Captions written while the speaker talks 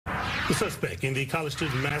The suspect in the college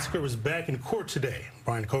student massacre was back in court today.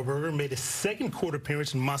 Bryan Kohberger made his second court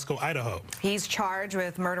appearance in Moscow, Idaho. He's charged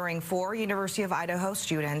with murdering 4 University of Idaho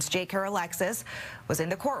students. Jake Alexis was in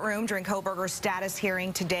the courtroom during Kohberger's status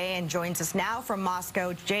hearing today and joins us now from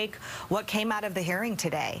Moscow. Jake, what came out of the hearing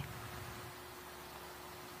today?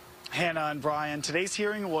 Hannah and Brian, today's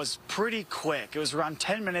hearing was pretty quick. It was around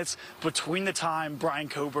 10 minutes between the time Bryan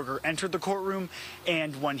Kohberger entered the courtroom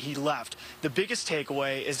and when he left. The biggest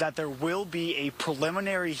takeaway is that there will be a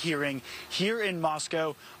preliminary hearing here in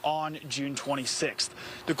Moscow on June 26th.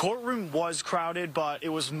 The courtroom was crowded, but it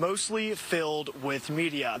was mostly filled with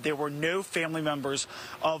media. There were no family members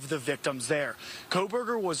of the victims there.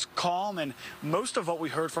 Kohberger was calm, and most of what we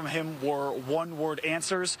heard from him were one-word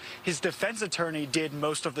answers. His defense attorney did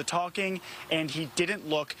most of the talking, and he didn't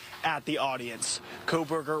look at the audience.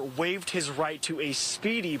 Kohberger waived his right to a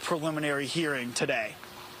speedy preliminary hearing today.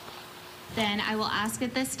 Then I will ask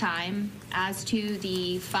at this time, as to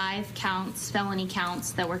the 5 felony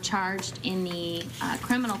counts that were charged in the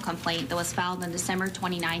criminal complaint that was filed on December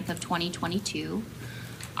 29th of 2022,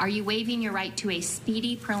 are you waiving your right to a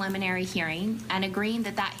speedy preliminary hearing and agreeing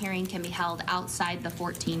that that hearing can be held outside the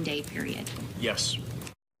 14-day period? Yes.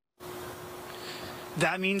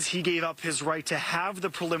 That means he gave up his right to have the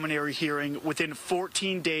preliminary hearing within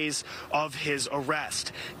 14 days of his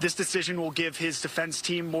arrest. This decision will give his defense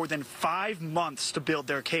team more than 5 months to build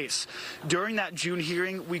their case. During that June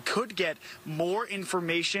hearing, we could get more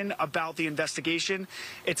information about the investigation.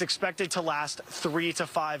 It's expected to last 3 to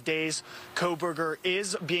 5 days. Kohberger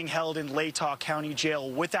is being held in Latah County Jail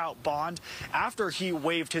without bond after he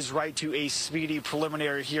waived his right to a speedy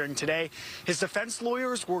preliminary hearing today. His defense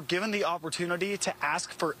lawyers were given the opportunity to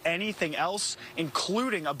ask for anything else,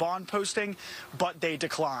 including a bond posting, but they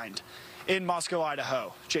declined. In Moscow,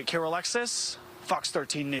 Idaho, Jake Alexis, Fox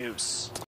 13 News.